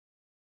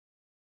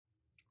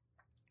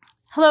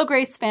Hello,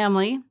 Grace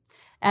family.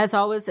 As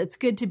always, it's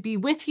good to be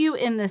with you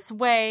in this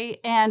way,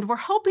 and we're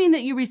hoping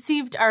that you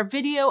received our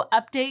video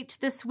update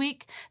this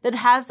week that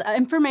has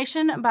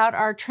information about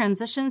our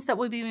transitions that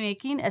we'll be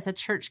making as a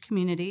church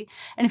community.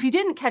 And if you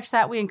didn't catch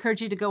that, we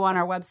encourage you to go on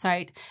our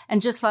website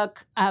and just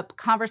look up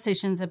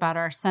conversations about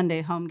our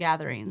Sunday home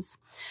gatherings.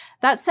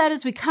 That said,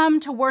 as we come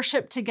to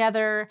worship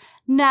together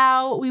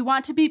now, we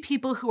want to be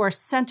people who are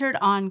centered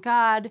on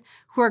God,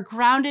 who are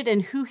grounded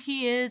in who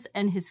He is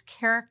and His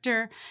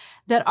character,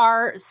 that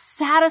are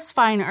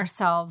satisfying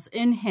ourselves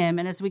in Him.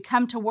 And as we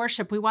come to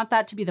worship, we want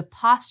that to be the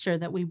posture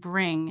that we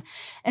bring.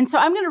 And so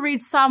I'm going to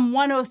read Psalm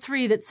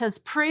 103 that says,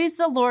 "Praise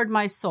the Lord,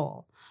 my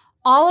soul.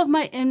 All of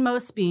my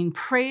inmost being,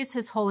 praise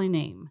His holy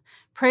name.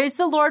 Praise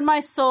the Lord, my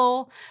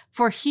soul,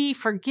 for He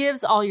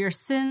forgives all your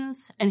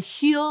sins and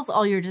heals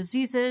all your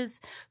diseases,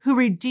 who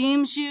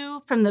redeems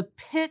you from the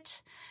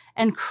pit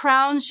and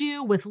crowns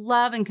you with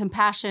love and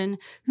compassion,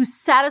 who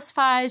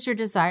satisfies your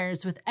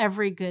desires with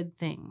every good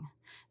thing."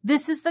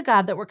 This is the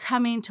God that we're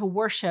coming to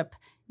worship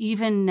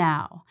even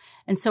now.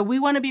 And so we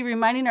want to be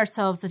reminding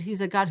ourselves that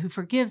He's a God who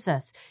forgives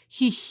us.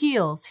 He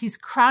heals. He's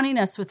crowning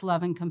us with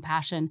love and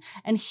compassion.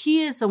 And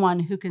He is the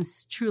one who can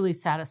truly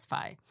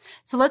satisfy.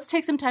 So let's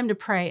take some time to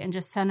pray and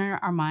just center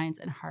our minds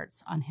and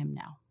hearts on Him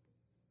now.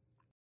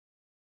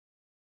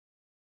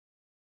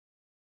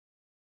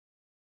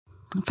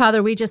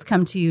 Father, we just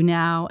come to you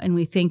now, and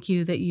we thank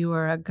you that you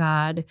are a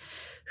God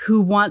who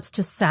wants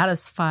to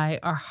satisfy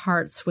our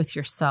hearts with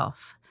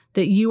yourself,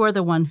 that you are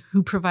the one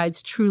who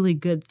provides truly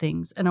good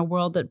things in a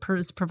world that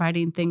is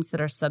providing things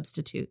that are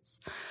substitutes.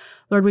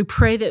 Lord, we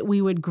pray that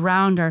we would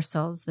ground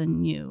ourselves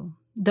in you,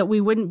 that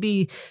we wouldn't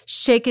be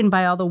shaken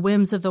by all the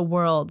whims of the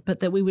world,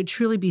 but that we would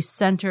truly be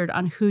centered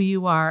on who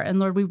you are. And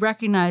Lord, we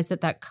recognize that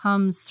that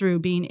comes through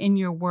being in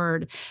your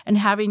word and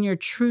having your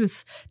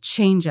truth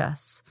change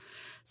us.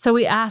 So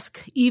we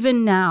ask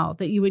even now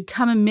that you would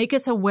come and make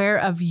us aware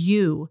of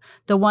you,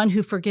 the one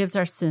who forgives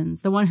our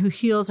sins, the one who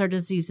heals our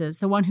diseases,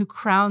 the one who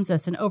crowns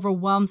us and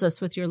overwhelms us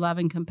with your love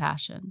and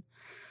compassion.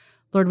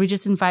 Lord, we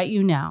just invite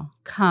you now,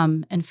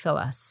 come and fill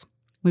us.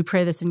 We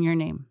pray this in your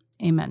name.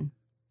 Amen.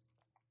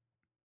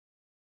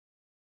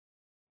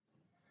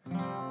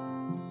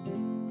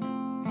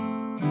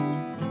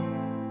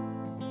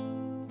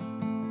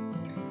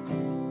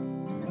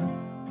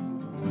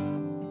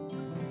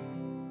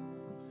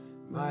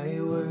 My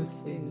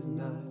worth is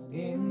not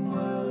in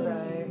what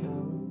I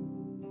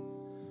own,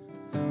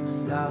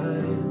 not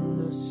in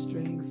the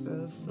strength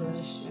of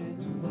flesh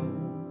and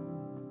bone,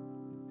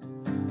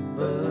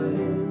 but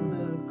in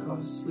the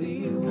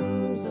costly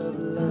wounds of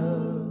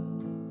love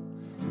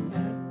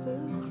at the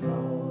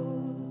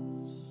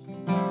cross.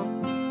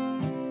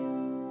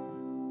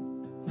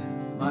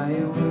 My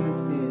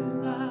worth is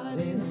not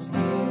in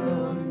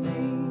skill or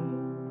name,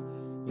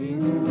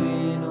 in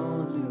win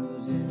or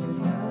lose, in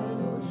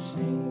pride or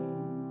shame,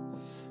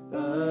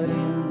 but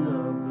in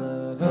the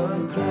blood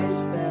of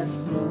Christ that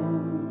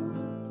flowed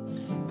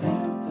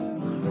at the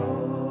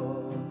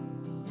cross.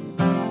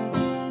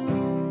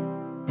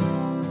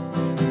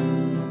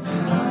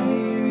 I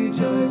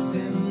rejoice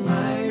in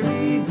my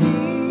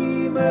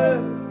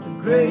Redeemer, the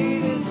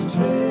greatest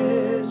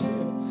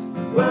treasure,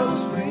 the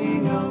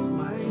wellspring of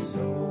my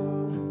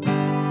soul.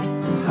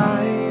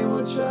 I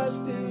will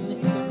trust in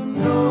Him,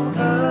 no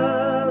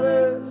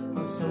other.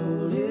 My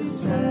soul is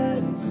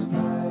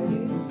satisfied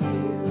in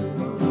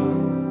Him alone.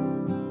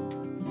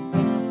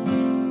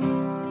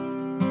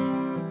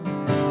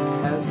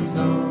 As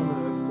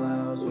summer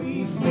flowers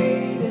we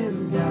fade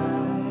and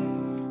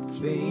die,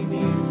 fame,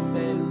 youth,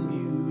 and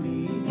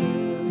beauty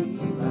hurry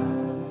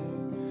by,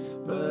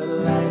 but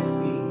life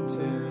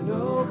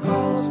eternal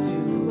calls to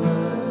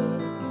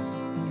us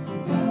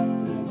at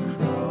the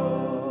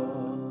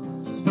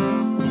cross.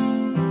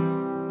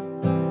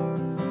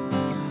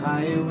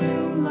 I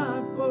will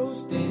not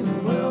boast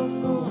in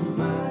wealth or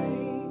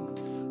might,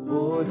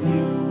 or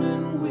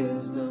human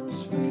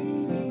wisdom's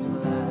fleeting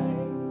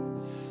light,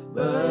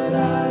 but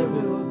I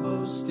will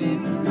boast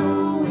in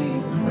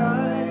knowing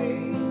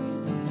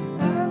Christ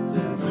at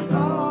the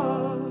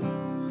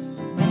cross.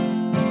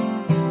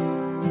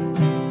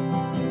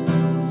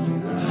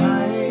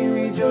 I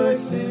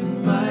rejoice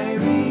in my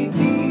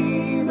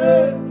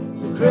Redeemer,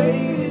 the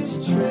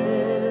greatest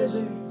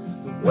treasure,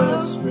 the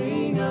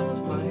wellspring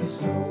of my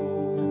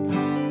soul.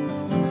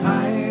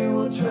 I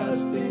will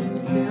trust in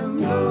Him,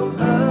 no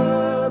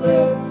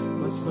other.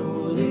 My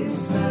soul is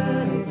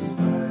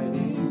satisfied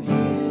in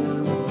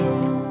Him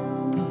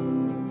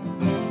alone.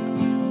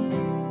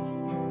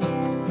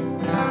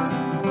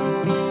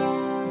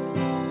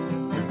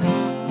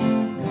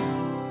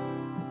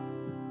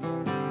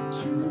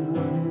 Two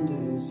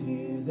wonders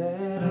here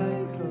that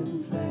I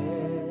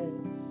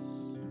confess,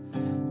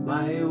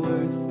 my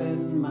worth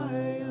and my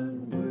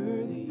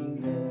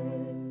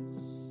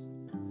unworthiness,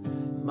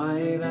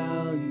 my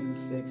value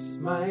fixed,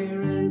 my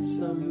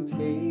ransom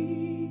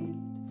paid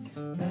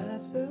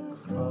at the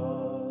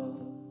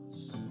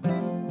cross.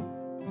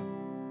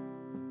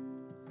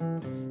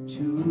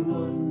 Two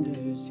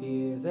wonders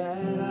here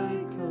that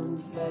I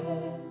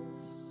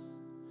confess,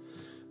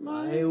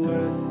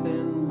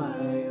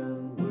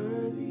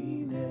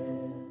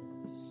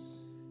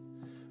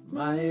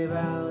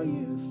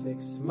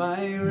 makes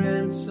my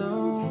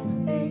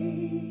ransom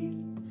paid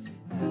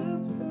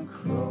at the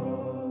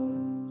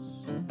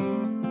cross.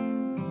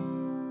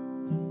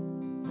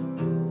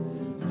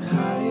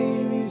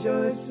 I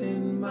rejoice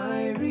in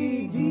my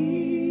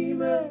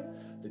Redeemer,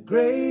 the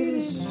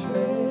greatest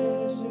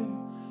treasure,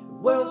 the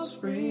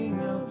wellspring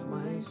of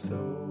my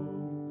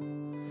soul.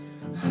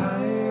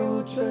 I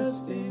will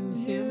trust in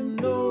him,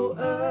 no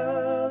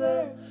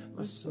other.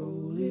 My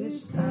soul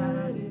is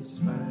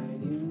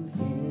satisfied in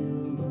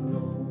him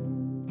alone.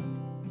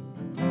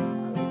 I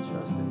will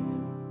trust in him.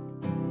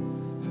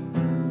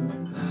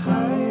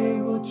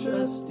 I will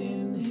trust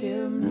in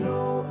him,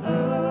 no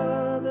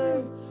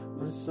other.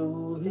 My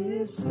soul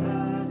is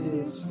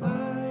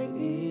satisfied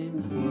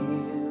in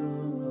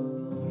him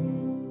alone.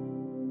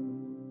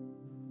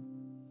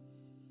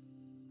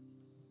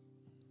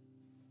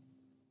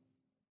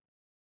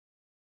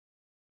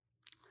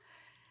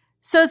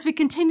 So as we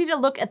continue to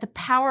look at the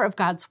power of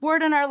God's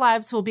word in our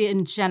lives, we'll be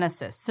in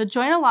Genesis. So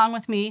join along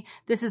with me.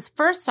 This is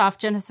first off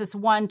Genesis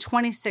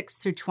 1:26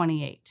 through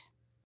 28.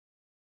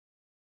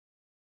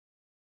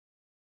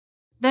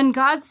 Then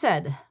God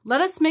said,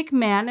 "Let us make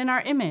man in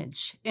our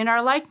image, in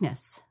our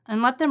likeness,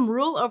 and let them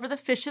rule over the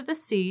fish of the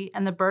sea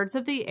and the birds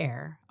of the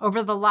air,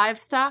 over the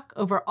livestock,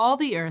 over all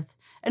the earth,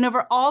 and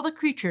over all the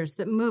creatures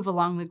that move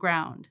along the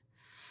ground."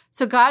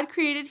 So God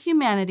created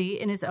humanity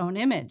in his own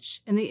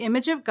image. In the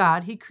image of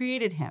God, he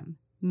created him.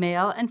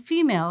 Male and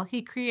female,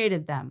 he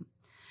created them.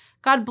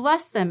 God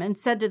blessed them and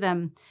said to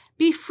them,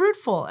 "Be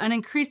fruitful and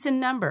increase in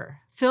number.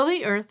 Fill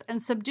the earth and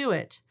subdue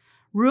it.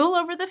 Rule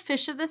over the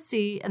fish of the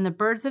sea and the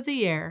birds of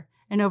the air,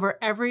 and over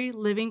every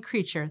living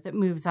creature that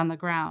moves on the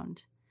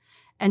ground."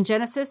 And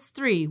Genesis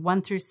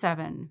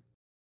 3:1-7.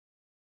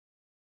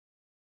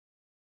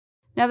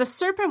 Now the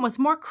serpent was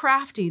more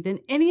crafty than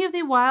any of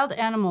the wild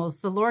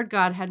animals the Lord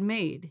God had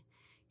made.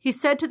 He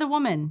said to the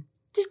woman,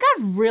 "Did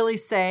God really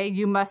say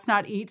you must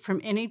not eat from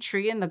any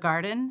tree in the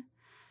garden?"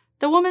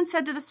 The woman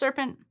said to the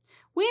serpent,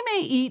 "We may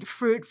eat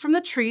fruit from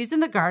the trees in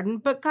the garden,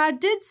 but God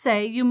did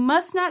say you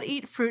must not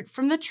eat fruit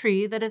from the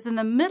tree that is in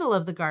the middle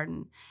of the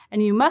garden,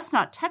 and you must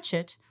not touch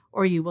it,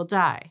 or you will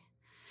die."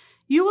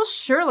 "You will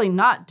surely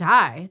not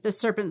die," the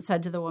serpent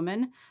said to the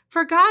woman,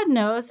 "for God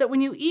knows that when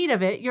you eat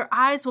of it, your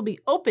eyes will be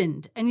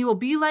opened, and you will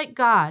be like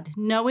God,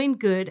 knowing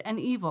good and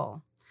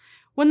evil."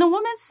 When the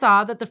woman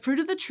saw that the fruit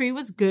of the tree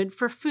was good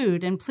for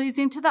food and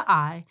pleasing to the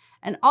eye,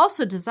 and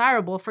also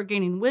desirable for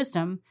gaining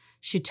wisdom,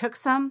 she took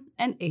some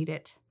and ate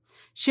it.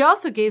 She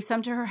also gave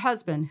some to her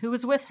husband, who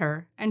was with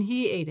her, and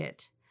he ate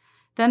it.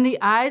 Then the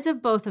eyes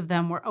of both of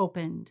them were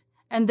opened,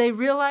 and they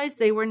realized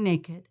they were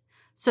naked.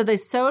 So they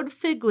sewed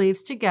fig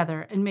leaves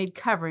together and made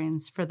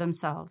coverings for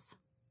themselves.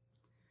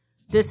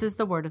 This is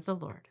the word of the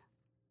Lord.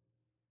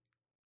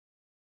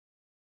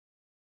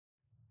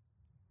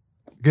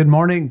 Good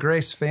morning,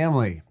 Grace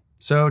family.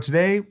 So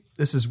today,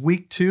 this is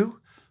week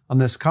 2 on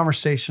this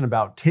conversation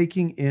about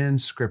taking in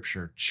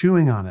Scripture,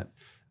 chewing on it,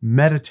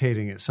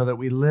 meditating it so that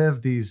we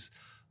live these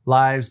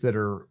lives that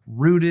are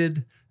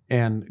rooted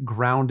and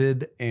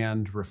grounded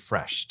and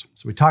refreshed.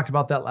 So we talked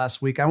about that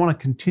last week. I want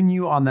to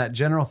continue on that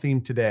general theme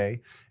today.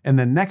 And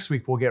then next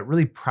week, we'll get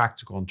really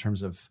practical in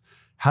terms of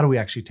how do we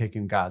actually take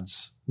in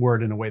God's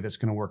word in a way that's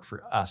going to work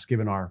for us,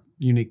 given our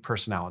unique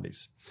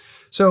personalities.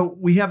 So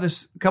we have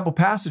this couple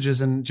passages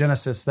in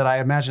Genesis that I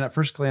imagine at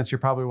first glance, you're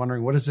probably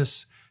wondering, what does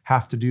this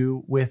have to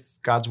do with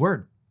God's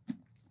word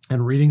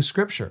and reading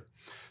Scripture?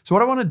 So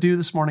what I want to do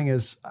this morning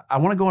is I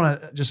want to go on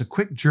just a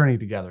quick journey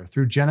together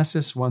through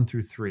Genesis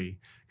 1-3,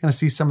 kind of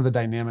see some of the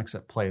dynamics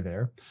at play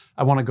there.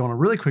 I want to go on a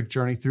really quick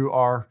journey through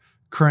our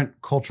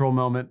current cultural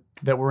moment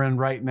that we're in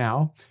right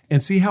now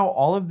and see how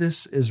all of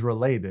this is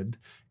related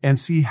and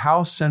see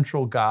how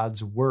central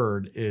God's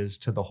word is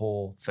to the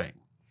whole thing.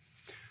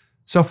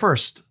 So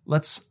first,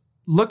 let's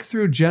look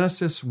through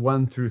Genesis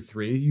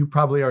 1-3. You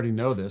probably already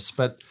know this,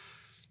 but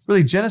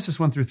really Genesis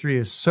 1-3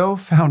 is so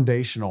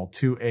foundational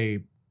to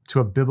a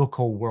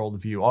biblical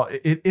worldview.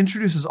 It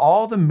introduces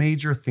all the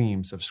major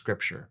themes of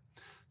Scripture.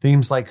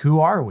 Themes like, who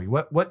are we?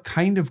 What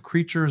kind of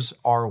creatures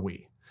are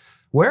we?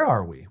 Where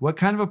are we? What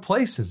kind of a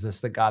place is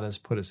this that God has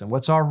put us in?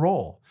 What's our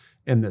role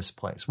in this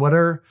place? What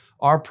are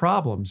our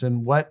problems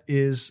and what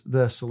is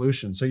the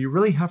solution? So you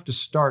really have to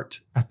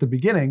start at the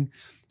beginning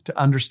to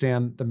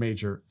understand the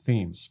major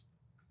themes.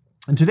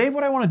 And today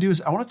what I want to do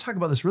is I want to talk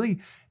about this really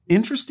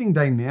interesting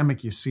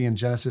dynamic you see in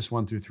Genesis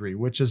 1-3,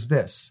 which is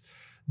this,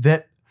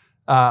 that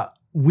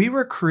we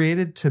were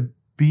created to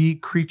be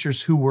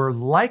creatures who were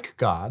like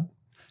God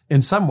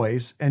in some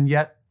ways, and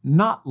yet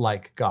not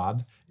like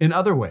God in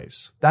other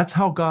ways. That's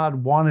how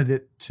God wanted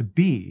it to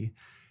be.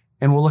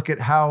 And we'll look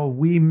at how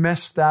we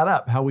messed that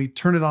up, how we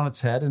turn it on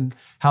its head, and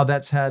how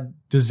that's had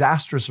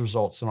disastrous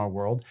results in our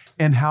world,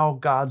 and how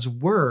God's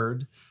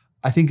word,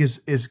 I think,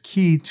 is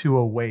key to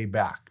a way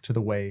back to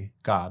the way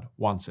God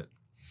wants it.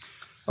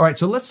 All right,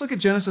 so let's look at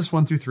Genesis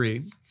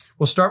 1-3.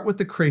 We'll start with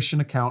the creation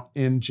account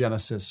in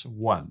Genesis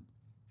 1.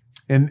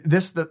 And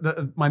this,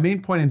 my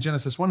main point in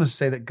Genesis 1 is to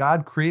say that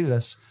God created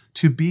us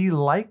to be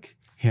like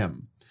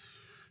him.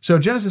 So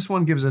Genesis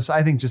 1 gives us,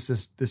 I think,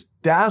 just this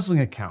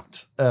dazzling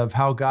account of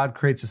how God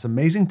creates this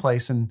amazing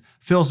place and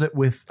fills it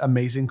with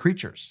amazing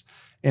creatures.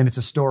 And it's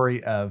a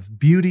story of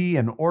beauty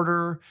and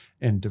order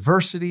and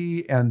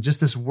diversity and just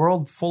this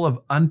world full of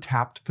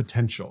untapped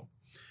potential.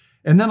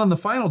 And then on the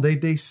final day,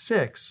 day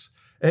 6,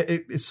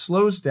 it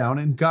slows down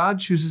and God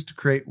chooses to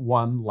create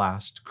one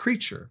last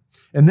creature.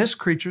 And this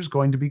creature is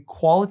going to be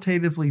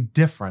qualitatively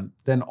different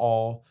than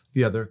all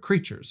the other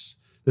creatures.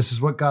 This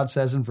is what God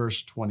says in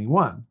verse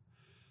 21.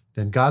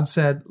 Then God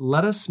said,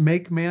 "Let us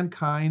make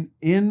mankind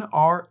in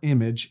our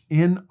image,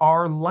 in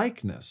our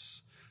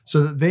likeness,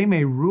 so that they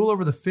may rule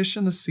over the fish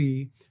in the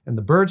sea and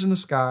the birds in the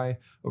sky,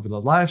 over the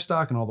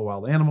livestock and all the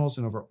wild animals,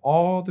 and over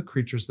all the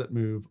creatures that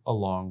move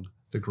along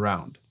the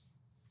ground."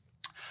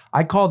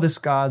 I call this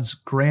God's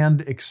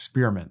grand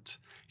experiment.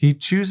 He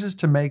chooses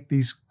to make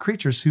these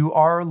creatures who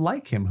are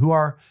like him, who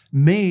are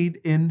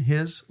made in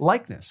his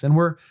likeness. And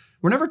we're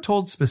never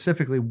told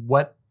specifically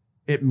what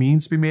it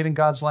means to be made in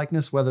God's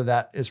likeness, whether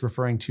that is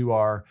referring to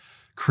our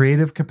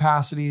creative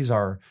capacities,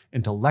 our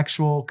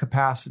intellectual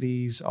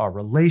capacities, our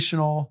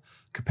relational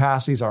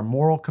capacities, our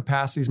moral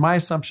capacities. My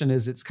assumption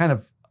is it's kind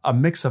of a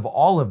mix of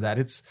all of that.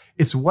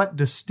 It's what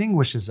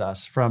distinguishes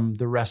us from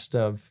the rest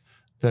of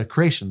the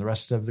creation, the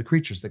rest of the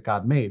creatures that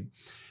God made.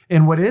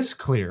 And what is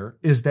clear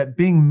is that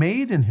being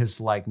made in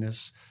his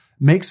likeness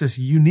makes us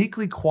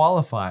uniquely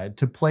qualified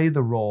to play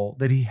the role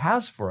that he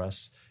has for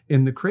us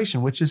in the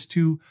creation, which is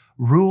to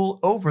rule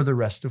over the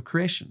rest of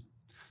creation.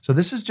 So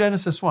this is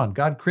Genesis 1.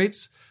 God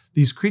creates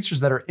these creatures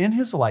that are in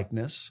his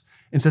likeness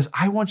and says,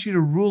 I want you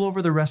to rule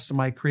over the rest of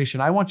my creation.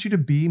 I want you to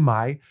be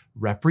my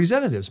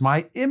representatives,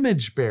 my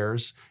image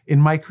bearers in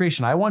my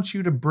creation. I want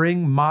you to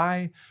bring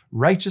my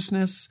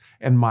righteousness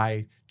and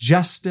my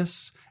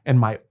justice and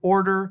my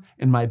order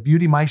and my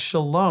beauty, my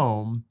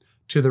shalom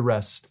to the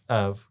rest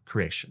of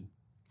creation.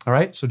 All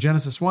right, so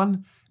Genesis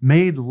 1,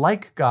 made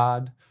like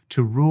God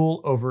to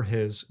rule over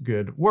his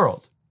good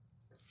world.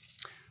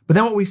 But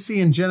then what we see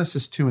in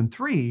Genesis 2 and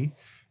 3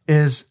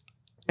 is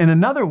in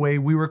another way,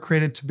 we were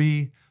created to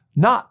be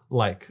not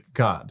like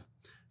God.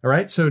 All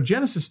right, so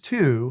Genesis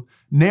 2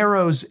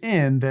 narrows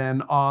in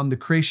then on the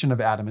creation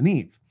of Adam and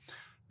Eve.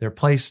 They're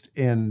placed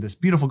in this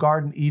beautiful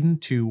garden, Eden,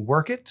 to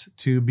work it,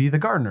 to be the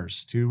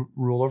gardeners, to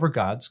rule over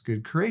God's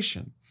good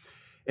creation.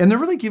 And they're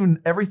really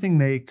given everything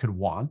they could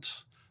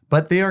want,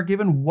 but they are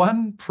given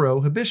one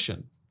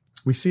prohibition.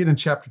 We see it in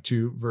chapter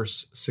 2,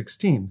 verse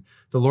 16.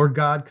 The Lord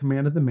God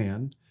commanded the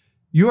man,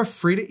 "You are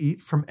free to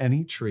eat from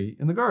any tree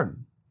in the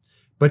garden,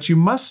 but you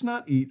must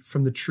not eat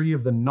from the tree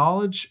of the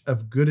knowledge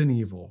of good and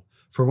evil,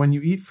 for when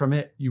you eat from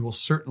it, you will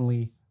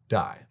certainly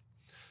die."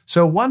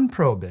 So one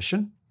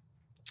prohibition,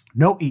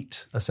 no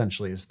eat,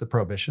 essentially, is the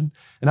prohibition.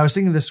 And I was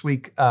thinking this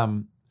week,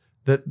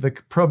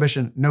 the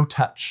prohibition, no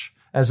touch.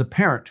 As a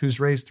parent who's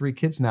raised 3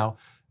 kids now,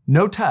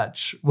 no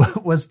touch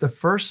was the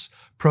first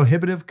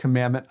prohibitive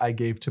commandment I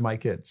gave to my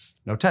kids.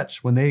 No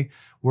touch. When they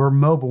were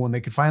mobile, when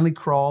they could finally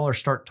crawl or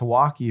start to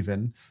walk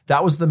even,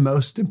 that was the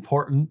most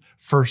important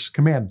first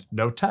command.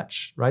 No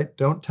touch, right?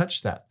 Don't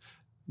touch that.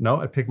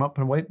 No, I'd pick them up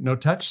and wait. No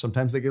touch.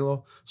 Sometimes they get a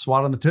little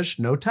swat on the tush.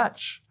 No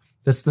touch.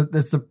 That's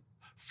the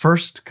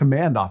first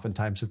command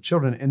oftentimes of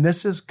children. And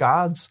this is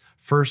God's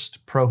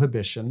first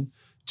prohibition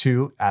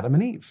to Adam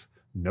and Eve.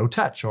 No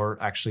touch,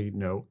 or actually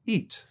no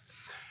eat.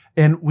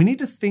 And we need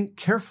to think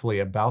carefully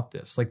about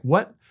this. Like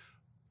what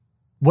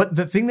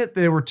the thing that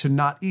they were to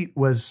not eat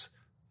was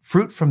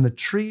fruit from the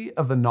tree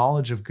of the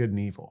knowledge of good and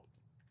evil.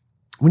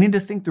 We need to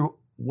think through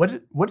what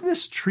did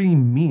this tree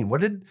mean?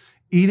 What did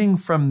eating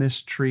from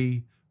this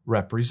tree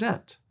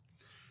represent?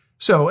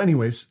 So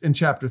anyways, in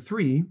chapter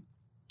 3,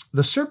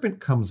 the serpent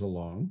comes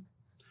along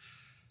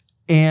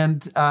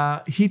and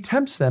he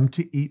tempts them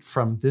to eat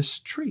from this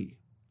tree.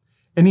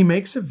 And he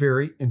makes a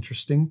very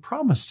interesting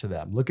promise to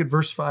them. Look at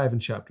verse 5 in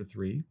chapter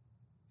 3.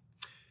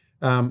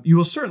 You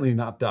will certainly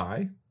not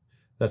die.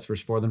 That's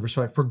verse 4. Then verse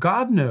 5. For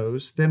God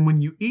knows, then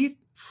when you eat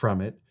from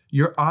it,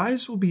 your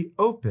eyes will be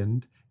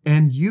opened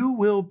and you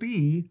will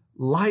be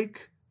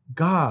like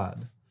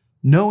God,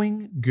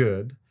 knowing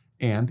good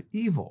and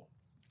evil.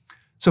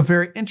 So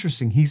very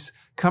interesting. He's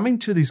coming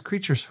to these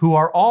creatures who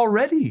are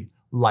already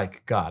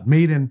like God,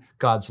 made in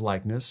God's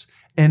likeness,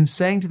 and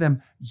saying to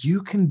them,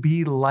 you can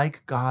be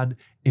like God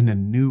in a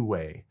new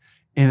way,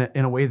 in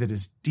a way that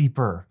is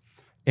deeper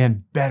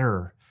and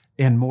better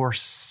and more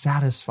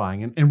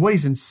satisfying. And what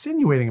he's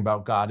insinuating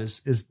about God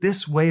is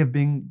this way of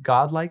being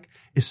godlike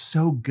is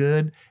so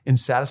good and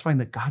satisfying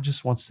that God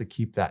just wants to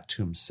keep that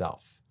to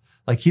himself.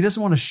 Like he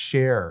doesn't want to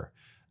share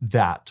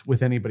that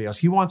with anybody else.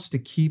 He wants to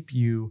keep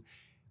you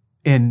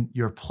in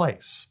your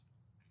place.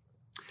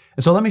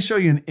 And so let me show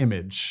you an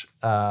image,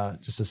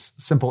 just a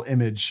simple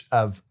image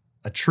of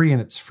a tree and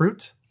its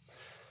fruit.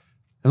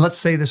 And let's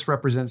say this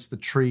represents the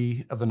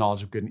tree of the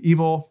knowledge of good and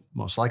evil.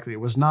 Most likely it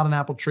was not an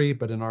apple tree,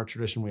 but in our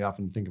tradition, we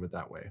often think of it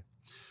that way.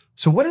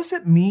 So what does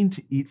it mean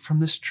to eat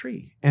from this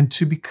tree and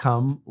to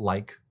become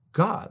like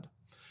God?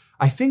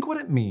 I think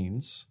what it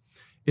means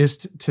is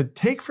to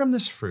take from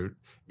this fruit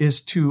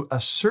is to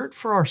assert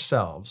for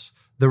ourselves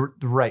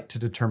the right to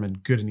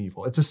determine good and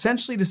evil. It's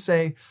essentially to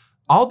say,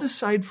 I'll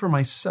decide for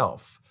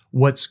myself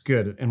what's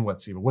good and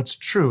what's evil, what's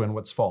true and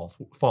what's false,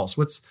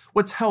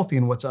 what's healthy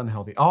and what's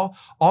unhealthy.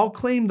 I'll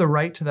claim the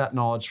right to that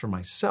knowledge for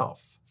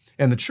myself.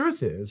 And the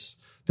truth is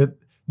that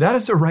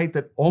is a right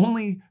that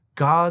only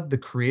God, the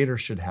creator,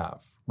 should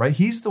have, right?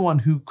 He's the one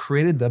who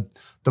created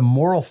the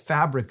moral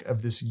fabric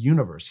of this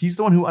universe. He's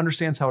the one who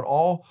understands how it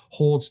all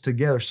holds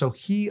together. So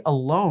he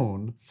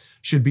alone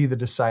should be the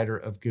decider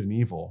of good and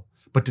evil.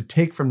 But to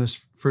take from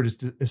this fruit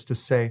is to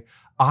say,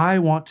 I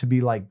want to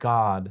be like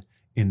God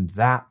in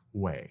that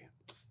way.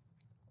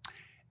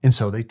 And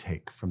so they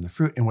take from the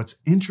fruit. And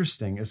what's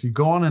interesting as you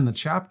go on in the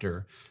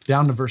chapter,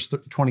 down to verse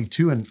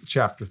 22 in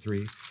chapter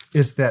 3,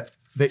 is that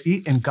they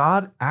eat, and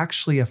God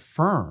actually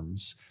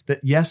affirms that,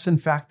 yes, in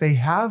fact, they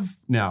have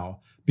now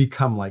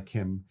become like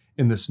him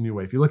in this new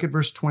way. If you look at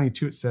verse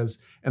 22, it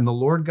says, and the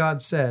Lord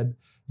God said,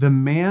 the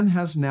man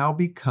has now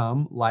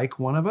become like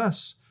one of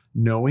us,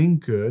 knowing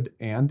good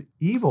and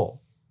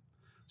evil.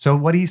 So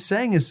what he's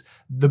saying is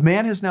the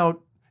man has now,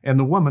 and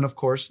the woman, of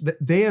course,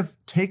 they have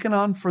taken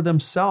on for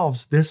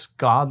themselves this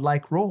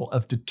God-like role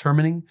of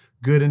determining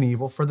good and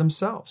evil for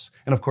themselves.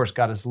 And of course,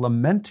 God is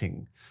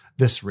lamenting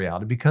this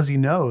reality because he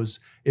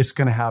knows it's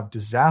going to have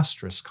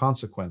disastrous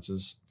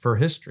consequences for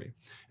history.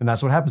 And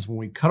that's what happens when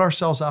we cut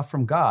ourselves off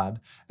from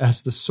God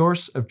as the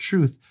source of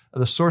truth,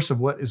 the source of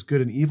what is good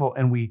and evil,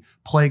 and we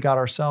play God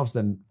ourselves,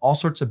 then all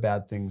sorts of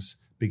bad things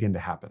begin to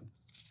happen.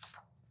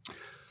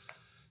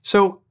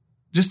 So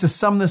just to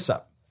sum this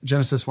up,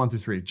 Genesis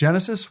 1-3.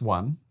 Genesis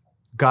 1,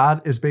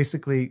 God is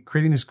basically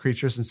creating these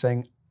creatures and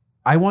saying,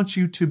 I want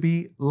you to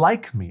be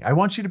like me. I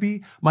want you to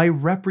be my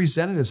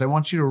representatives. I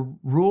want you to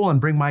rule and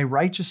bring my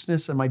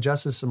righteousness and my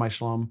justice and my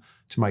shalom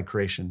to my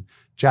creation.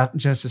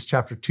 Genesis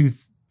chapter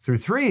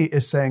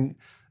 2-3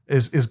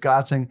 is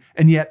God saying,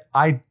 and yet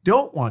I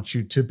don't want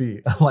you to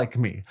be like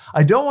me.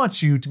 I don't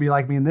want you to be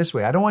like me in this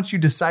way. I don't want you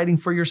deciding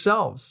for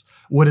yourselves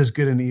what is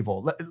good and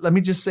evil. Let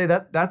me just say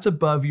that's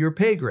above your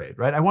pay grade,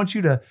 right? I want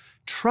you to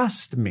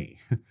trust me.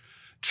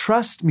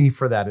 Trust me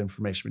for that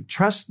information.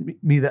 Trust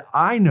me that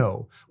I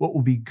know what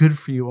will be good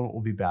for you and what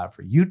will be bad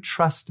for you. You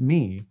trust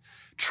me.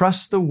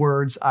 Trust the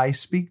words I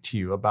speak to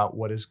you about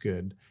what is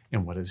good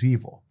and what is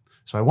evil.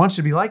 So I want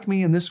you to be like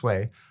me in this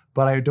way,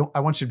 but I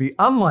want you to be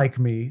unlike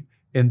me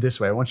in this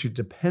way. I want you to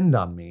depend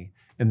on me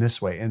in this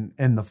way.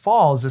 And the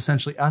fall is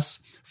essentially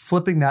us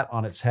flipping that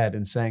on its head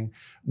and saying,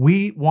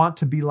 we want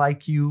to be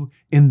like you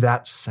in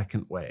that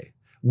second way.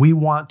 We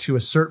want to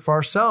assert for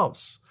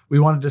ourselves. We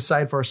want to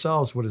decide for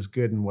ourselves what is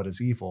good and what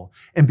is evil.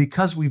 And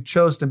because we've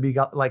chosen to be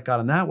like God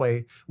in that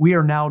way, we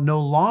are now no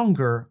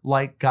longer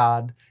like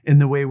God in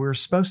the way we're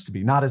supposed to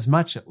be, not as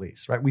much at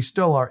least, right? We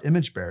still are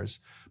image bearers,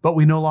 but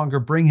we no longer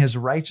bring his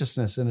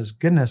righteousness and his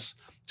goodness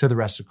to the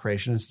rest of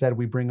creation. Instead,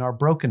 we bring our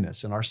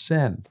brokenness and our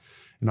sin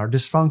and our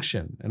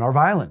dysfunction and our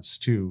violence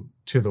to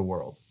the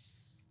world.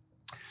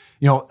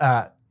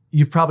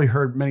 You've probably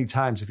heard many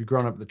times, if you've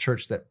grown up in the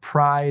church, that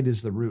pride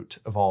is the root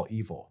of all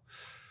evil.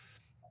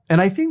 And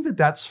I think that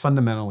that's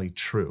fundamentally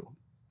true.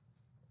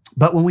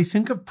 But when we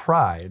think of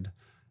pride,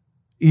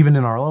 even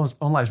in our own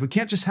lives, we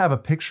can't just have a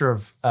picture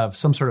of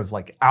some sort of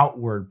like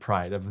outward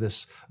pride, of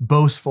this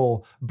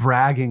boastful,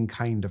 bragging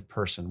kind of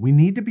person. We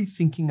need to be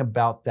thinking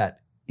about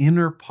that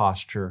inner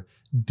posture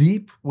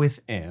deep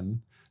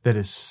within that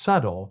is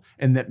subtle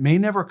and that may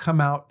never come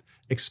out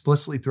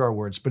explicitly through our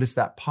words, but it's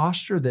that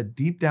posture that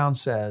deep down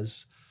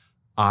says,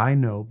 I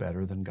know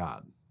better than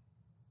God.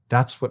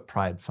 That's what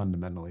pride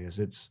fundamentally is.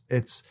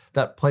 It's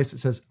that place that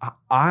says,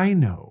 I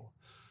know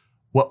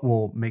what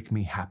will make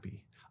me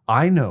happy.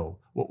 I know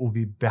what will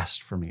be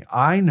best for me.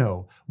 I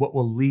know what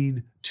will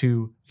lead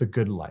to the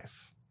good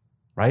life,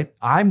 right?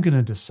 I'm going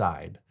to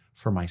decide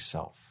for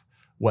myself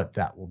what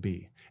that will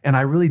be. And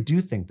I really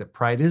do think that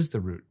pride is the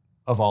root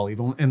of all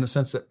evil in the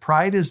sense that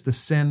pride is the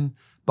sin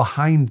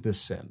behind the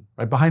sin,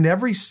 right? Behind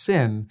every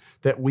sin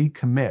that we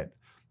commit,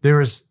 there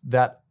is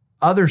that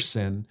other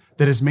sin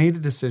that has made a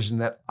decision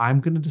that I'm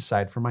going to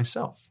decide for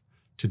myself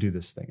to do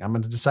this thing. I'm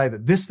going to decide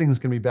that this thing is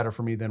going to be better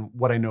for me than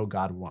what I know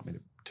God would want me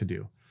to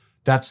do.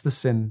 That's the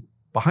sin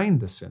behind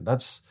the sin.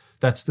 That's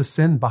the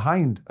sin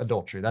behind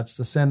adultery. That's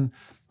the sin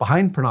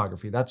behind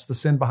pornography. That's the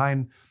sin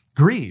behind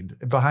greed,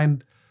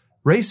 behind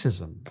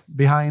racism,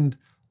 behind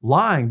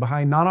lying,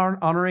 behind not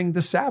honoring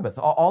the Sabbath.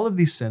 All of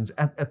these sins,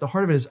 at the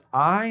heart of it is,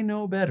 I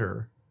know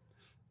better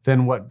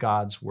than what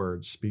God's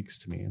word speaks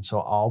to me. And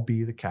so I'll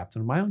be the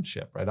captain of my own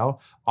ship, right?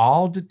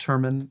 I'll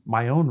determine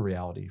my own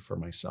reality for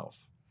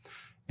myself.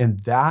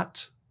 And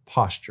that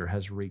posture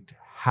has wreaked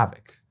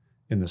havoc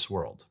in this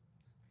world.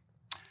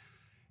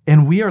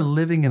 And we are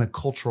living in a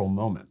cultural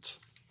moment,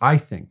 I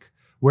think,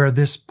 where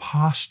this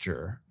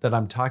posture that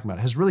I'm talking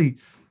about has really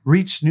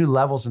reached new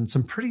levels in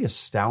some pretty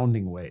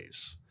astounding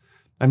ways.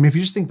 I mean, if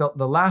you just think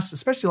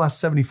especially the last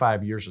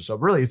 75 years or so,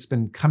 really it's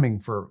been coming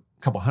for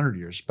couple hundred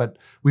years, but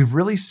we've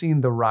really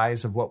seen the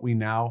rise of what we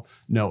now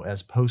know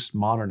as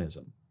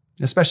postmodernism,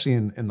 especially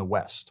in the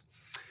West.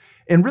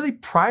 And really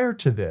prior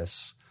to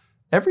this,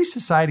 every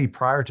society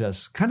prior to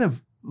us kind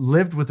of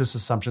lived with this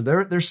assumption.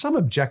 There's some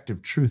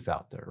objective truth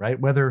out there, right?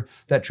 Whether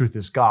that truth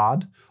is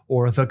God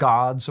or the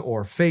gods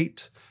or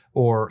fate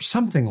or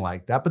something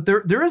like that. But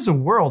there is a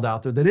world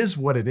out there that is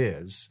what it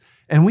is.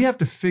 And we have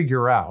to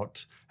figure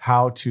out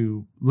how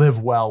to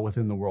live well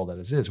within the world that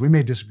it is. We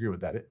may disagree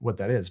with what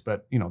that is,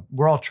 but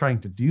we're all trying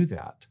to do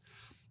that.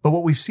 But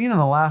what we've seen in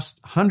the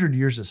last 100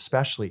 years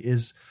especially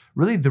is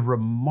really the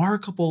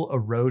remarkable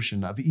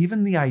erosion of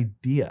even the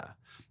idea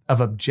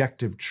of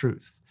objective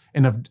truth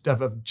and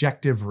of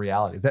objective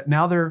reality, that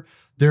now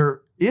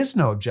there is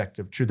no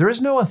objective truth. There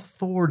is no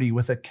authority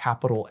with a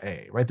capital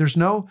A, right? There's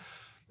no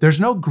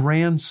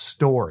grand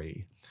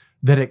story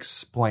that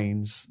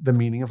explains the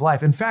meaning of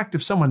life. In fact,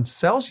 if someone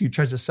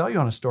tries to sell you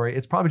on a story,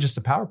 it's probably just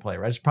a power play,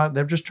 right?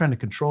 They're just trying to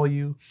control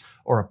you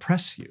or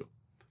oppress you.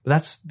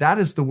 But that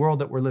is the world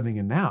that we're living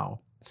in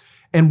now.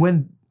 And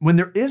when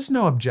there is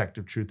no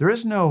objective truth, there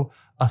is no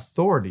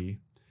authority,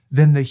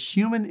 then the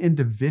human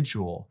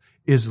individual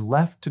is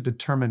left to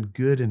determine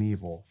good and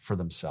evil for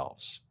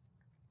themselves.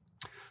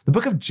 The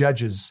book of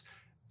Judges,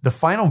 the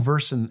final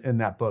verse in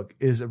that book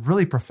is a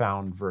really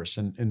profound verse.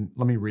 And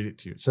let me read it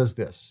to you. It says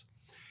this: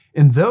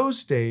 "In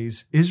those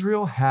days,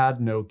 Israel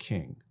had no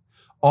king.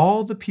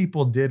 All the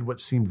people did what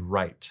seemed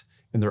right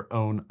in their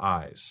own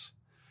eyes."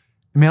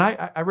 I mean,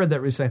 I read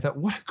that recently. I thought,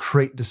 what a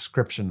great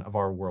description of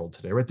our world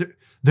today, right?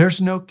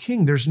 There's no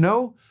king. There's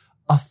no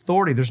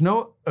authority. There's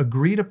no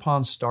agreed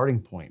upon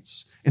starting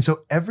points. And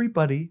so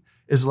everybody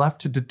is left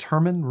to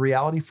determine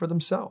reality for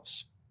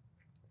themselves.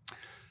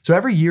 So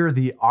every year,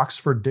 the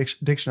Oxford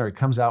Dictionary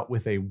comes out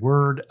with a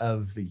word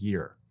of the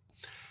year.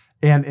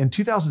 And in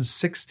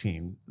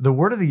 2016, the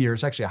word of the year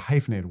is actually a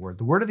hyphenated word.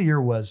 The word of the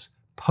year was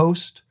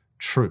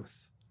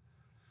post-truth.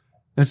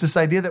 And it's this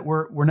idea that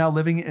we're now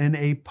living in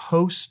a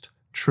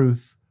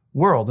post-truth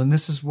world. And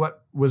this is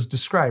what was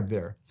described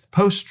there.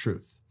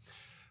 Post-truth: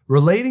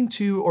 relating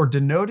to or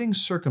denoting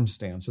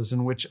circumstances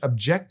in which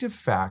objective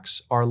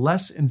facts are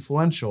less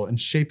influential in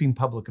shaping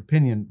public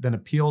opinion than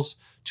appeals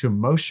to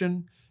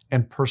emotion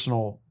and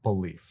personal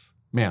belief.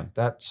 Man,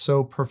 that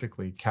so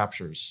perfectly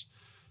captures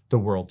the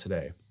world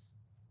today.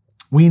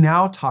 We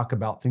now talk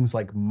about things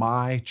like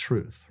my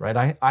truth,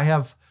 right? I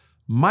have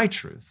my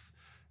truth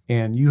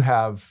and you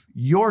have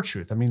your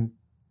truth. I mean,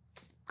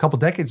 a couple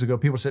decades ago,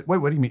 people said, wait,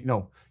 what do you mean?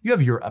 No, you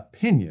have your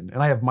opinion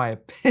and I have my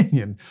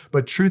opinion,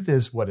 but truth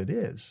is what it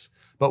is.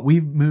 But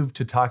we've moved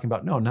to talking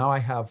about, no, now I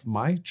have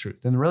my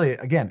truth. And really,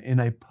 again, in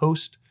a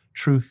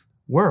post-truth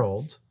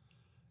world,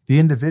 the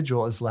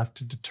individual is left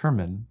to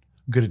determine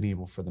good and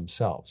evil for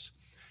themselves.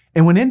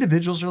 And when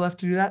individuals are left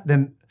to do that,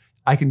 then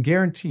I can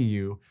guarantee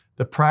you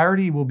the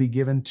priority will be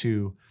given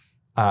to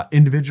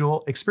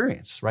individual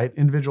experience, right?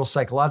 Individual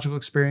psychological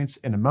experience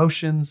and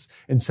emotions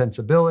and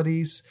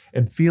sensibilities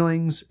and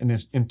feelings and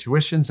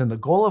intuitions. And the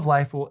goal of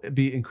life will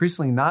be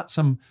increasingly not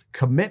some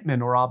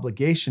commitment or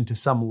obligation to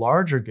some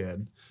larger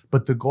good,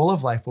 but the goal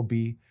of life will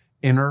be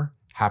inner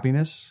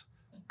happiness,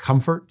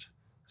 comfort,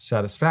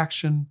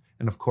 satisfaction,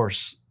 and of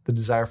course, the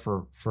desire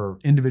for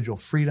individual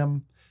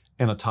freedom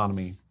and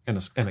autonomy and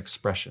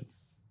expression.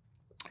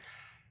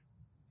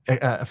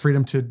 A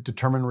freedom to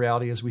determine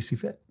reality as we see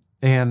fit.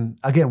 And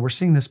again, we're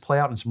seeing this play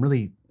out in some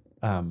really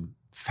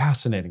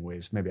fascinating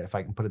ways, maybe if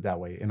I can put it that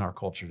way, in our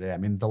culture today. I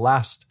mean, the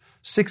last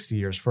 60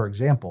 years, for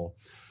example,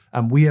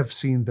 we have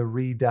seen the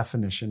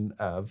redefinition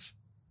of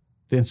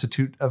the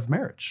institute of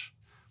marriage,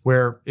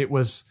 where it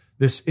was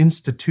this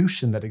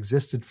institution that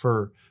existed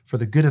for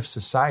the good of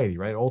society,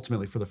 right?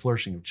 Ultimately for the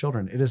flourishing of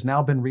children. It has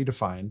now been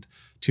redefined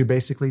to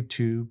basically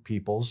two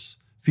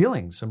people's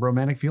feelings, some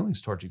romantic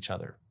feelings towards each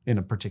other in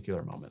a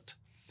particular moment.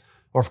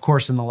 Or of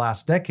course, in the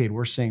last decade,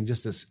 we're seeing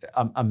just this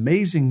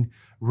amazing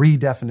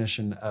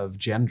redefinition of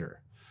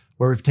gender,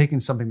 where we've taken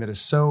something that is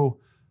so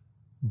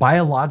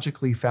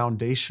biologically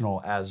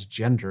foundational as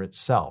gender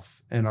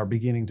itself and are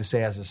beginning to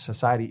say as a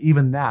society,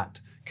 even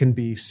that can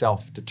be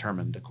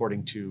self-determined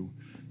according to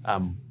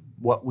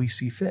what we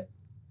see fit.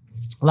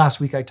 Last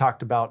week, I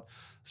talked about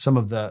some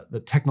of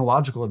the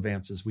technological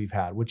advances we've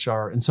had, which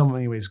are in so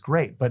many ways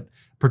great, but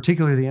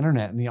particularly the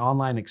internet and the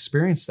online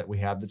experience that we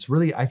have that's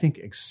really, I think,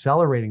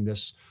 accelerating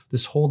this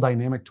whole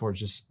dynamic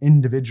towards just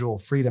individual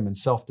freedom and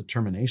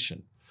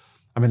self-determination.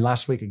 I mean,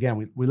 last week,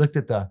 again, we looked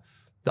at the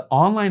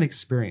online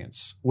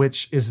experience,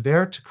 which is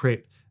there to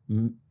create,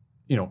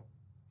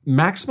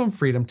 maximum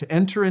freedom to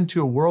enter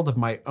into a world of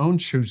my own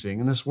choosing.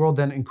 And this world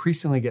then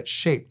increasingly gets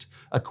shaped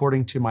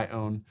according to my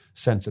own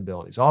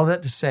sensibilities. All of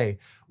that to say,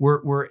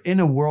 we're in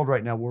a world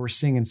right now where we're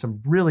seeing in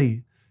some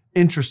really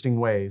interesting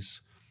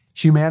ways,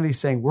 humanity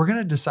saying, we're going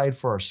to decide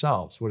for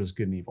ourselves what is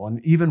good and evil, and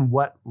even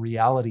what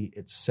reality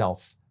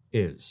itself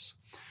is.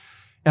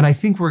 And I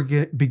think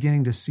we're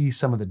beginning to see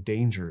some of the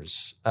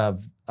dangers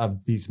of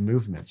these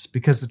movements,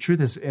 because the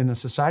truth is, in a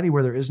society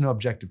where there is no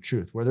objective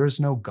truth, where there is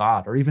no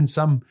God or even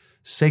some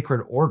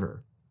sacred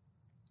order,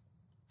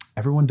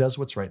 everyone does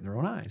what's right in their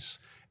own eyes.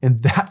 And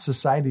that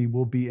society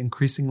will be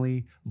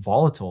increasingly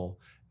volatile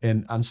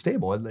and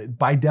unstable.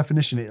 By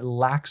definition, it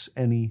lacks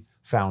any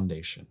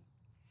foundation.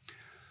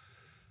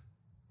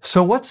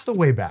 So what's the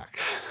way back?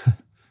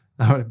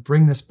 I want to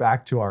bring this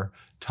back to our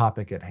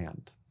topic at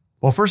hand.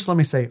 Well, first, let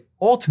me say,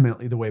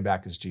 ultimately, the way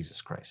back is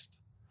Jesus Christ.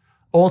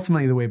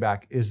 Ultimately, the way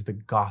back is the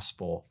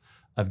gospel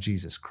of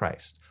Jesus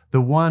Christ,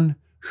 the one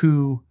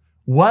who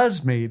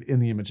was made in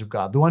the image of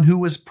God, the one who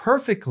was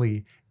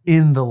perfectly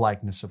in the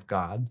likeness of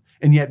God,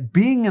 and yet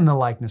being in the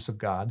likeness of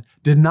God,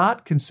 did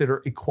not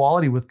consider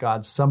equality with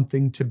God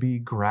something to be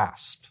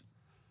grasped,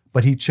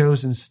 but he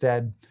chose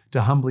instead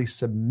to humbly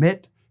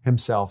submit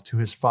himself to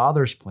his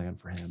Father's plan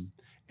for him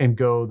and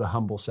go the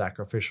humble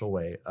sacrificial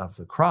way of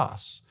the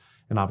cross.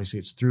 And obviously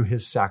it's through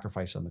his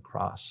sacrifice on the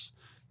cross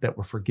that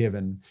we're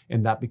forgiven,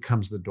 and that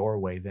becomes the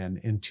doorway then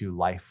into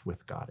life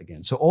with God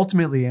again. So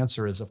ultimately the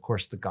answer is, of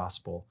course, the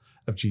gospel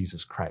of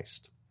Jesus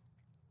Christ.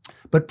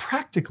 But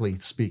practically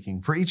speaking,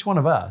 for each one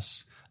of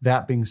us,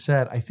 that being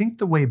said, I think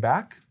the way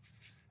back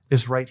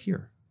is right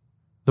here.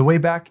 The way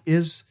back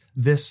is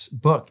this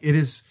book. It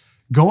is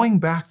going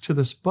back to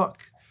this book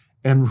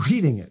and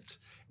reading it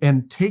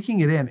and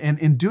taking it in, and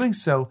in doing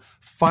so,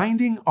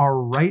 finding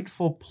our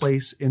rightful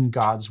place in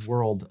God's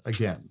world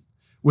again,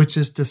 which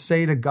is to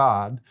say to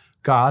God,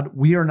 God,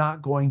 we are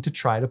not going to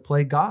try to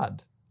play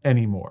God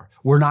anymore.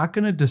 We're not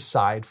going to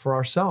decide for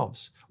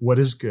ourselves what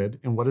is good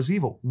and what is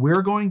evil.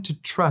 We're going to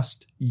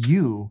trust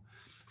you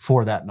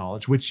for that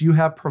knowledge, which you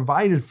have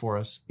provided for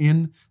us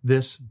in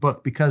this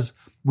book, because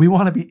we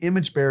want to be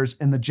image bearers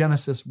in the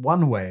Genesis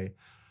 1 way,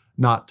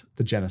 not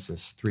the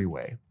Genesis 3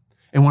 way.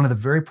 And one of the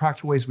very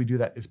practical ways we do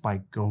that is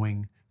by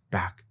going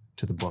back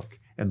to the book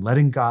and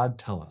letting God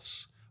tell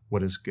us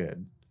what is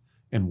good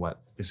and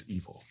what is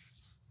evil.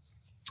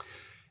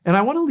 And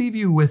I want to leave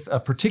you with a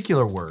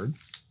particular word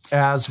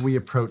as we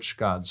approach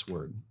God's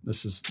word.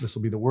 This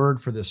will be the word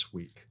for this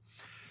week.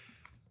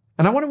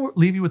 And I want to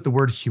leave you with the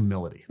word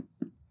humility.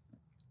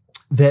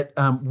 That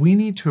we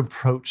need to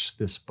approach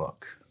this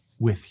book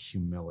with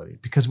humility,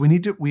 because we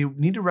need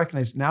to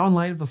recognize now, in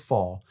light of the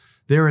fall,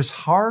 there is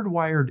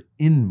hardwired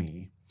in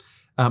me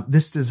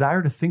this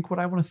desire to think what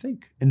I want to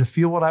think and to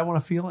feel what I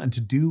want to feel and to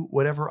do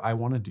whatever I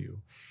want to do.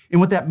 And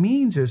what that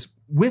means is,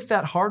 with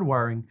that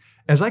hardwiring,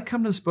 as I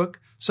come to this book,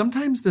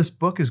 sometimes this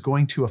book is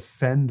going to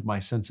offend my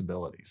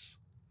sensibilities.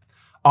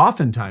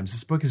 Oftentimes,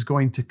 this book is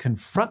going to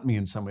confront me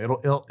in some way.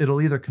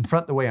 It'll either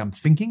confront the way I'm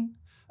thinking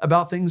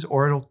about things,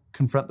 or it'll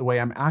confront the way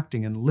I'm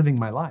acting and living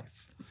my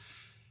life.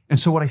 And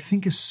so what I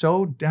think is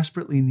so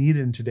desperately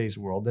needed in today's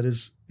world, that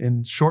is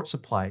in short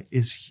supply,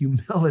 is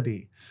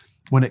humility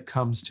when it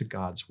comes to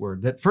God's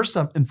word. That first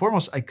and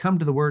foremost, I come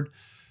to the word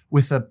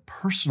with a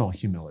personal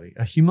humility,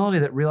 a humility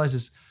that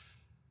realizes,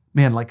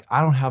 man, like,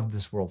 I don't have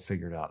this world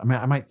figured out. I mean,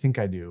 I might think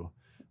I do,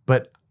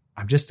 but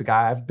I'm just a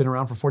guy. I've been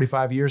around for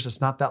 45 years.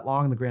 It's not that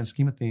long in the grand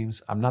scheme of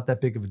things. I'm not that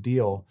big of a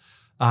deal.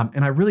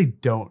 And I really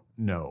don't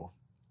know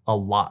a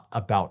lot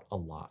about a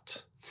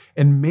lot.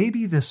 And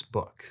maybe this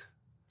book,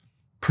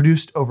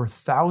 produced over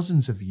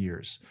thousands of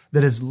years,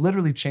 that has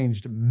literally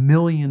changed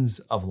millions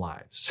of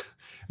lives,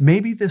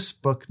 maybe this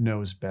book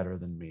knows better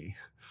than me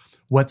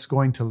what's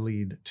going to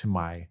lead to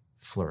my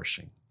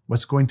flourishing,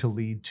 what's going to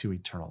lead to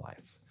eternal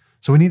life.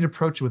 So we need to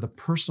approach it with a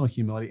personal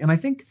humility. And I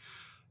think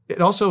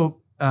it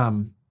also,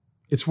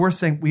 it's worth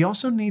saying, we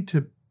also need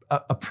to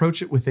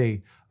approach it with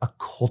a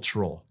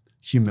cultural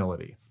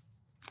humility.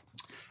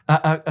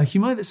 A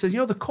humility that says,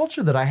 the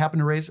culture that I happen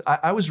to raise,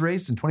 I was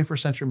raised in 21st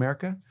century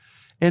America,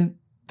 and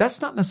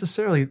that's not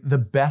necessarily the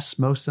best,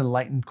 most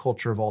enlightened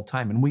culture of all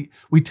time. And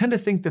we tend to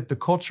think that the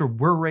culture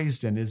we're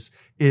raised in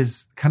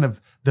is kind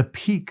of the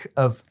peak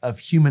of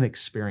human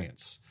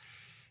experience.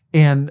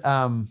 And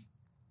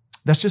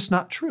that's just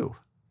not true.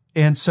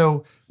 And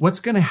so what's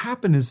going to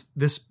happen is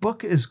this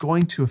book is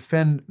going to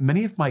offend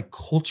many of my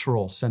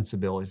cultural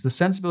sensibilities, the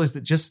sensibilities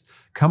that just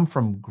come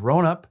from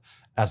growing up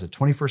as a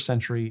 21st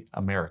century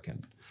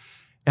American.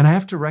 And I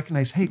have to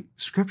recognize, hey,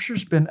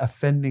 Scripture's been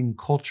offending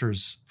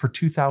cultures for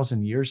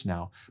 2,000 years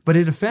now, but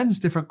it offends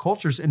different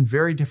cultures in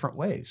very different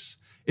ways.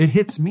 It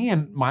hits me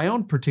in my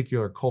own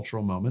particular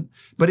cultural moment,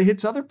 but it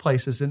hits other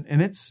places and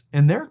it's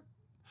in their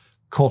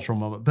cultural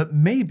moment. But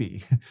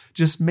maybe,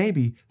 just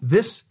maybe,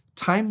 this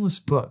timeless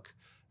book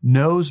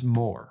knows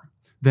more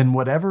than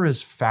whatever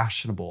is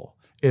fashionable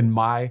in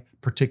my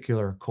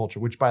particular culture,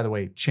 which, by the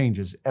way,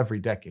 changes every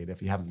decade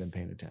if you haven't been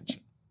paying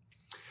attention.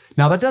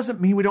 Now, that doesn't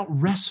mean we don't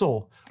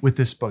wrestle with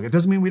this book. It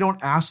doesn't mean we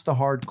don't ask the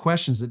hard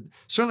questions. It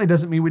certainly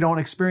doesn't mean we don't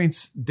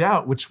experience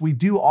doubt, which we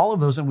do all of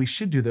those, and we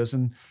should do those.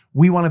 And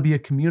we want to be a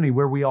community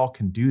where we all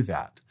can do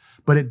that.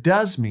 But it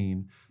does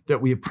mean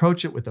that we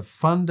approach it with a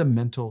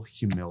fundamental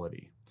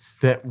humility,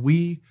 that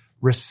we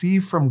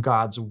receive from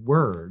God's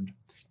word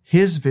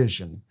his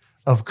vision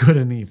of good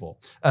and evil,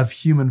 of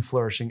human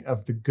flourishing,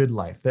 of the good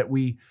life, that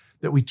we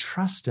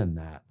trust in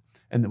that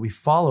and that we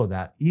follow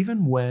that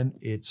even when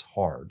it's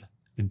hard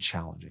and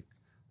challenging.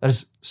 That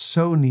is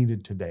so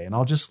needed today. And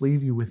I'll just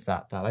leave you with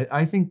that thought.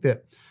 I think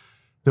that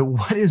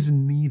what is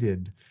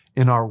needed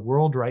in our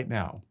world right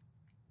now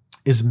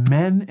is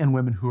men and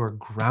women who are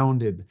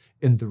grounded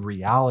in the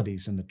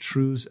realities and the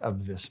truths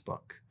of this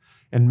book,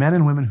 and men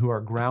and women who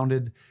are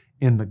grounded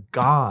in the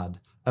God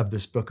of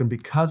this book. And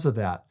because of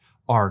that,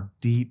 are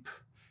deep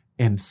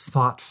and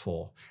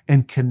thoughtful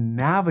and can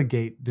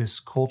navigate this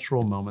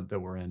cultural moment that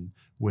we're in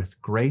with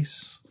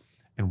grace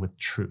and with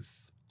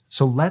truth.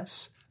 So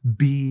let's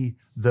be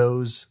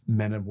those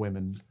men and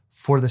women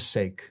for the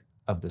sake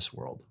of this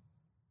world.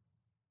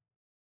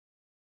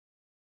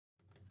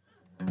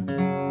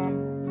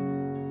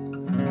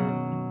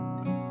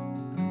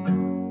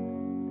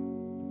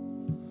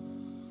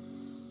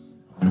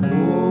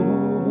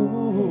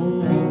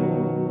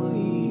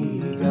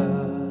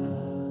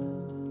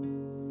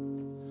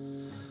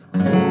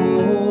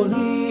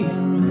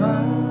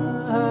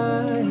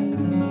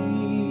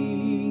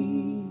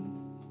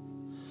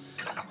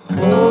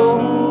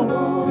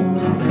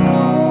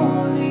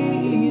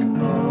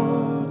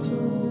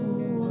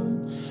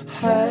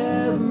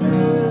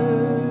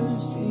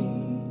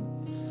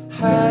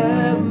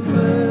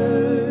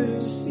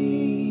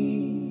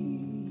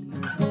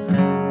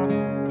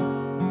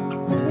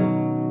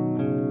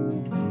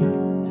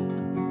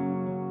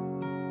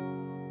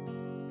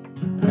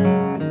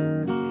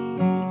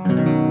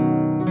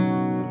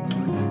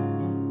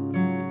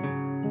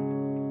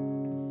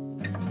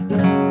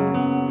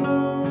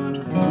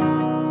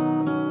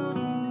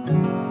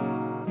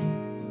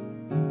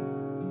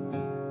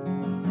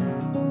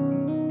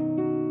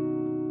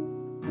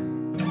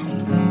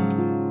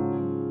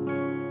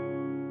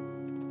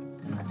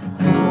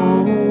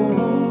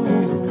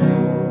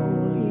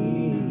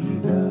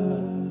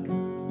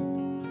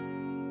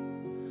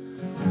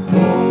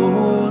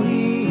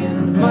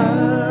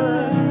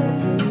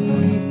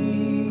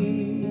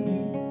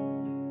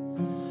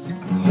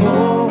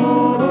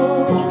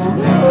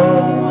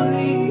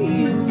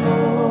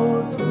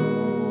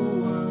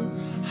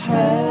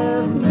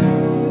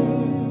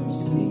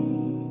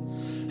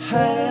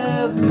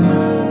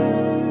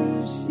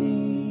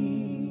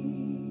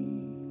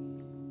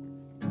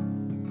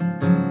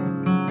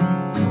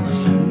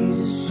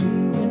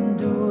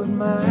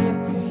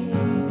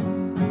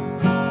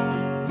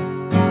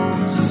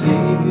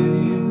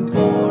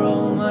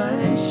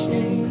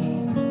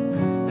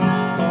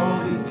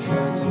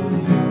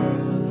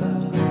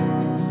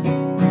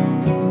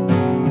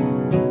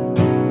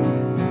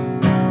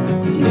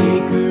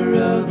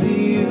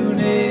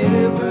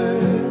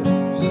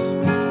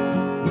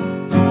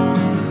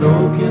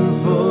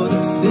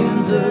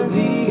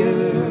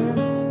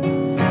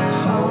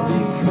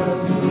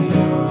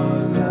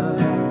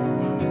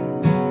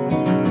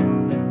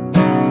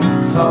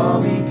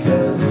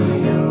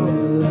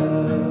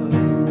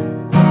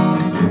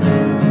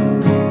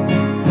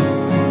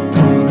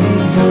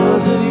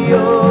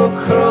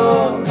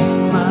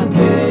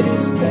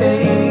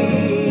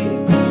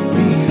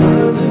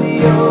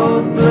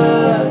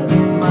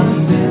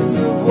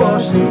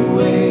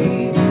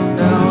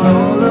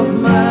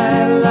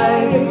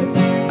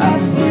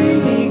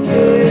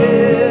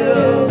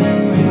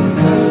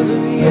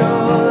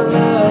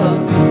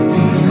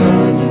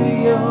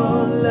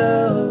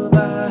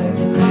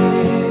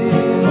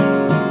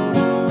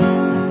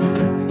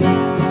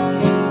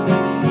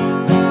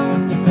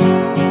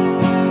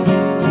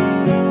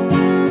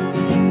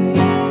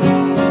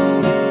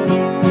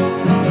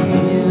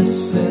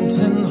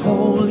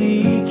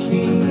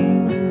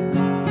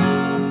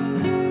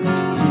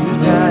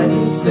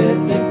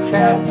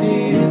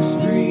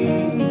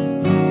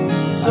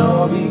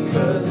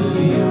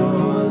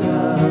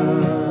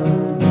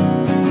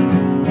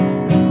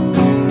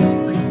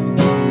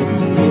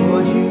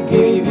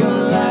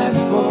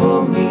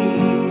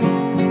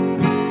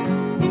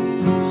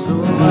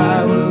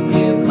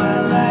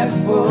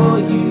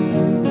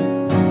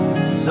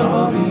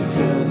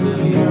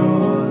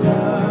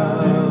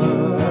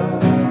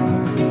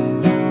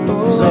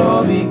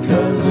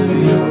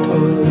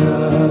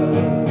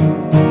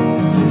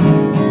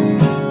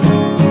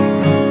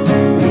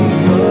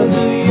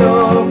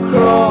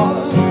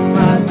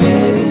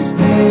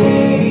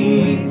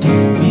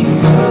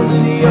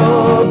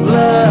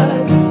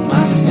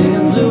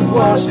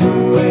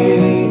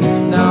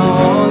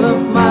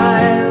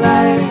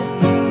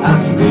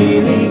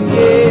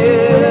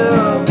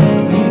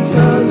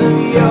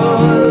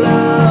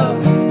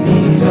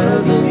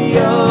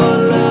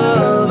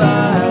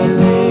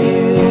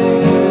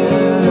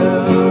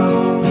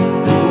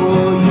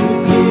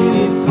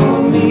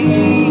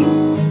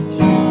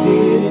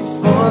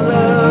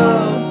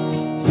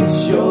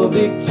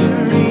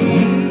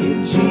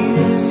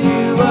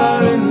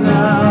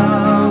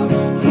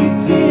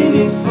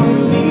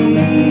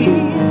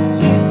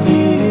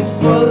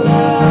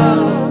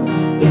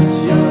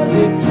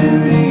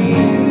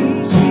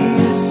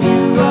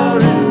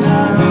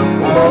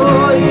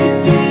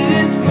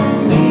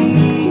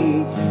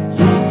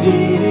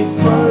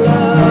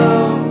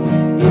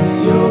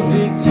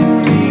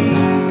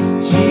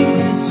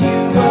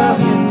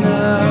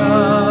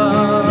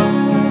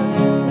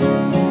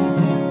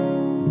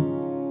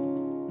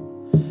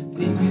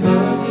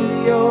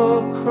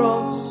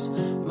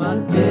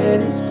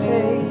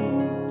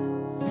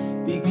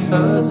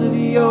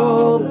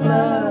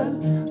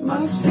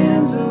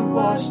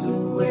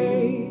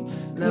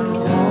 Now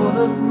all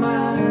of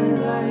my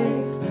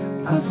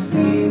life I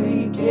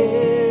freely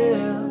give.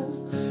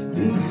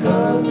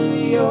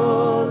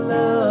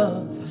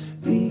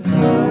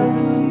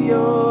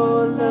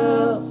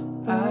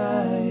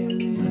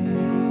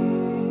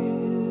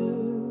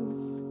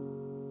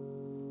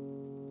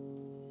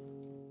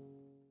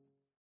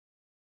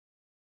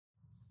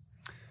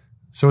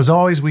 So as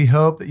always, we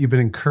hope that you've been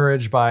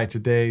encouraged by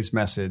today's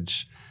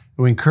message.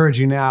 We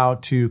encourage you now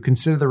to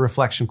consider the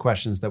reflection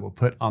questions that we'll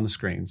put on the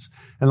screens.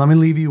 And let me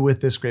leave you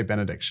with this great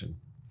benediction.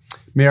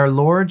 May our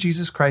Lord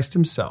Jesus Christ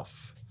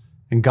himself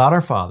and God our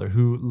Father,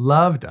 who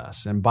loved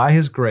us and by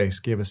his grace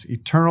gave us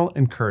eternal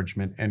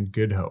encouragement and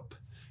good hope,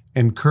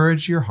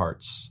 encourage your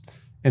hearts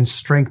and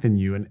strengthen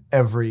you in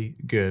every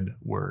good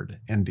word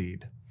and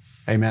deed.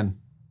 Amen.